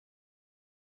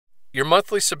Your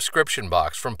monthly subscription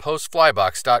box from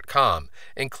Postflybox.com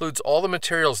includes all the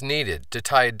materials needed to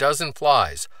tie a dozen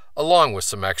flies, along with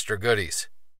some extra goodies.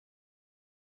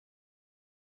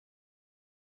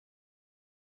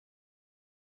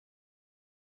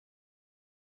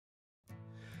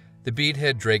 The Bead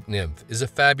Head Drake Nymph is a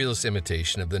fabulous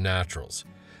imitation of the naturals.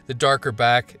 The darker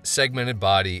back, segmented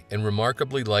body, and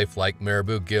remarkably lifelike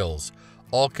marabou gills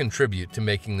all contribute to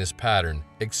making this pattern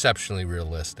exceptionally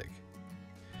realistic.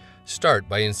 Start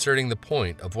by inserting the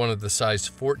point of one of the size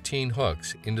 14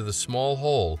 hooks into the small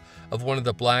hole of one of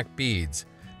the black beads,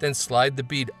 then slide the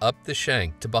bead up the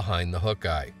shank to behind the hook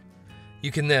eye.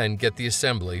 You can then get the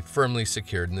assembly firmly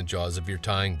secured in the jaws of your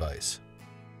tying vise.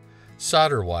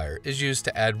 Solder wire is used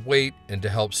to add weight and to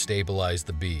help stabilize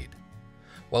the bead.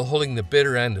 While holding the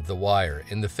bitter end of the wire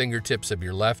in the fingertips of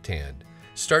your left hand,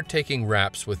 start taking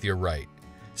wraps with your right.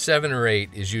 7 or 8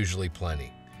 is usually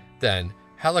plenty. Then,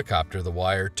 helicopter the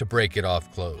wire to break it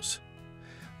off close.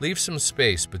 Leave some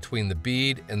space between the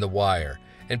bead and the wire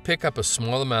and pick up a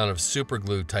small amount of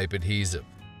superglue type adhesive.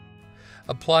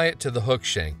 Apply it to the hook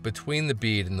shank between the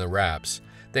bead and the wraps,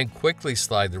 then quickly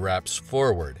slide the wraps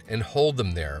forward and hold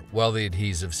them there while the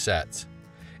adhesive sets.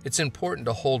 It's important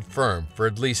to hold firm for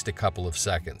at least a couple of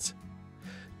seconds.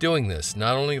 Doing this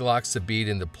not only locks the bead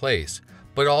into place,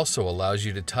 but also allows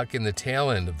you to tuck in the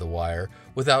tail end of the wire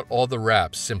without all the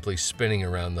wraps simply spinning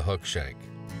around the hook shank.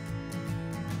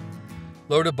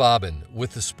 Load a bobbin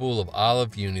with a spool of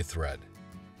olive uni thread.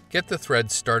 Get the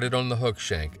thread started on the hook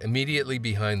shank immediately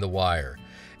behind the wire,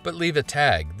 but leave a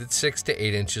tag that's 6 to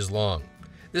 8 inches long.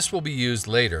 This will be used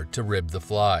later to rib the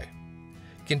fly.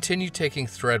 Continue taking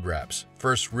thread wraps,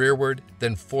 first rearward,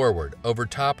 then forward over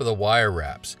top of the wire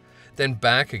wraps, then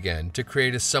back again to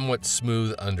create a somewhat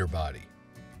smooth underbody.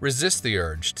 Resist the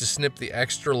urge to snip the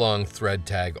extra long thread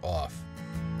tag off.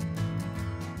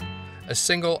 A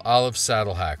single olive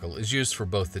saddle hackle is used for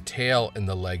both the tail and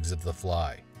the legs of the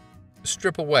fly.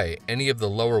 Strip away any of the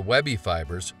lower webby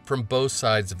fibers from both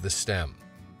sides of the stem.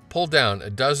 Pull down a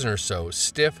dozen or so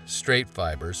stiff, straight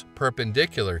fibers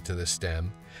perpendicular to the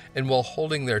stem, and while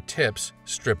holding their tips,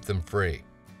 strip them free.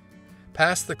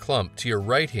 Pass the clump to your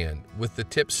right hand with the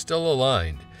tips still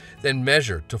aligned, then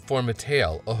measure to form a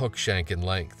tail a hook shank in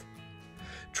length.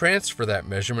 Transfer that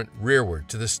measurement rearward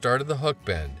to the start of the hook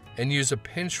bend and use a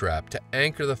pinch wrap to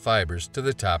anchor the fibers to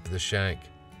the top of the shank.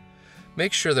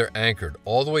 Make sure they're anchored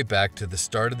all the way back to the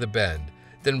start of the bend,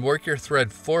 then work your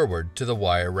thread forward to the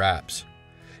wire wraps.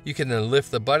 You can then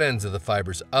lift the butt ends of the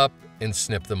fibers up and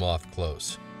snip them off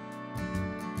close.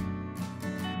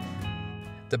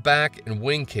 The back and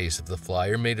wing case of the fly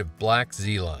are made of black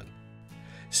Zelon.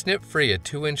 Snip free a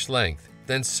 2-inch length,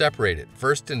 then separate it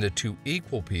first into 2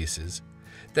 equal pieces,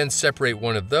 then separate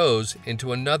one of those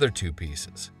into another 2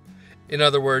 pieces. In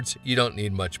other words, you don't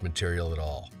need much material at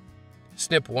all.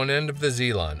 Snip one end of the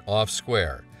Zelon off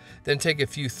square, then take a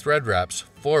few thread wraps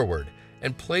forward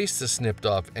and place the snipped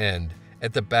off end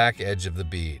at the back edge of the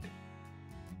bead.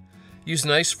 Use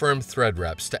nice firm thread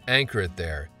wraps to anchor it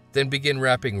there, then begin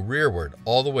wrapping rearward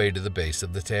all the way to the base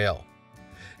of the tail.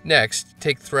 Next,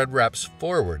 take thread wraps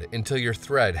forward until your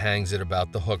thread hangs at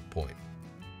about the hook point.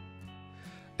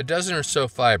 A dozen or so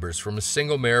fibers from a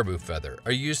single marabou feather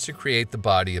are used to create the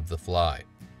body of the fly.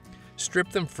 Strip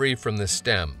them free from the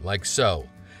stem, like so,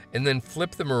 and then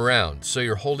flip them around so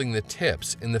you're holding the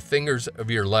tips in the fingers of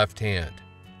your left hand.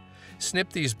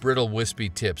 Snip these brittle wispy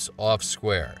tips off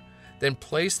square, then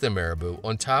place the marabou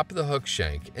on top of the hook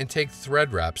shank and take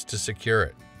thread wraps to secure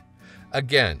it.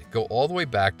 Again, go all the way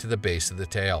back to the base of the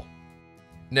tail.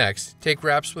 Next, take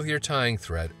wraps with your tying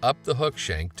thread up the hook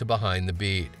shank to behind the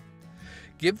bead.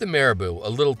 Give the marabou a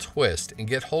little twist and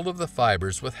get hold of the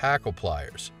fibers with hackle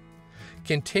pliers.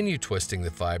 Continue twisting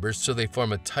the fibers so they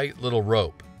form a tight little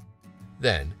rope.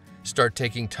 Then, start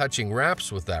taking touching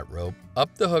wraps with that rope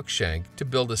up the hook shank to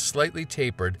build a slightly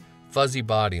tapered, fuzzy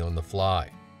body on the fly.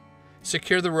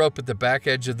 Secure the rope at the back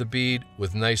edge of the bead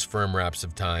with nice firm wraps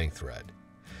of tying thread.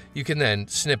 You can then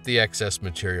snip the excess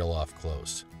material off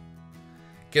close.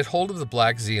 Get hold of the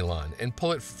black Zelon and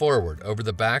pull it forward over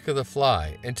the back of the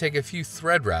fly and take a few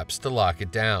thread wraps to lock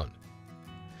it down.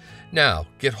 Now,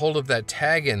 get hold of that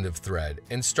tag end of thread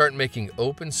and start making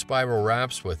open spiral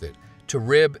wraps with it to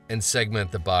rib and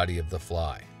segment the body of the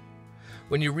fly.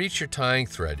 When you reach your tying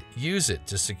thread, use it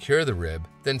to secure the rib,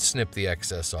 then snip the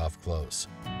excess off close.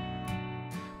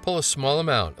 Pull a small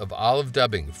amount of olive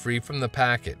dubbing free from the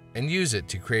packet and use it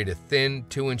to create a thin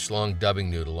 2-inch long dubbing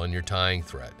noodle on your tying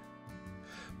thread.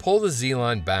 Pull the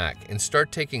Zelon back and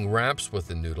start taking wraps with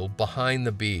the noodle behind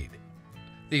the bead.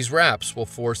 These wraps will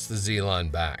force the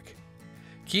Zelon back.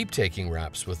 Keep taking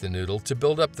wraps with the noodle to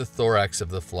build up the thorax of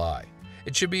the fly.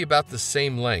 It should be about the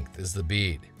same length as the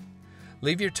bead.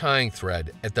 Leave your tying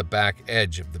thread at the back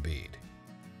edge of the bead.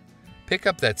 Pick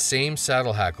up that same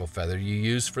saddle hackle feather you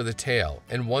used for the tail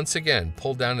and once again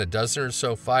pull down a dozen or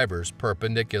so fibers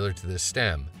perpendicular to the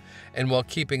stem, and while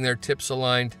keeping their tips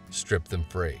aligned, strip them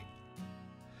free.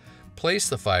 Place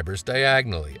the fibers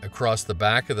diagonally across the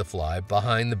back of the fly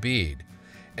behind the bead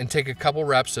and take a couple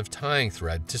wraps of tying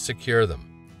thread to secure them.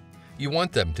 You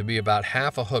want them to be about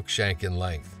half a hook shank in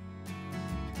length.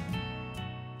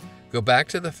 Go back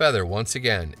to the feather once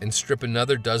again and strip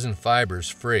another dozen fibers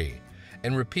free,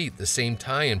 and repeat the same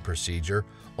tie-in procedure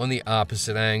on the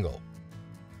opposite angle.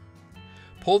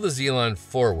 Pull the Z-line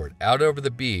forward out over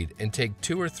the bead and take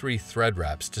 2 or 3 thread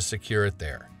wraps to secure it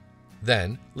there.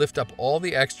 Then lift up all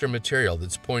the extra material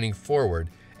that's pointing forward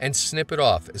and snip it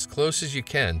off as close as you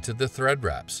can to the thread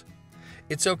wraps.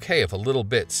 It's okay if a little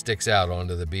bit sticks out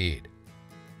onto the bead.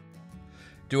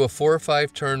 Do a 4 or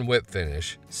 5 turn whip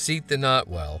finish, seat the knot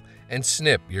well, and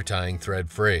snip your tying thread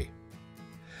free.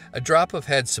 A drop of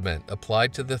head cement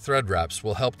applied to the thread wraps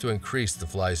will help to increase the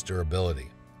fly's durability.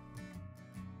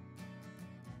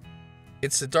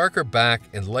 It's the darker back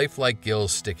and lifelike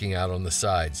gills sticking out on the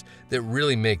sides that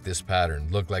really make this pattern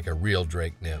look like a real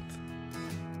drake nymph.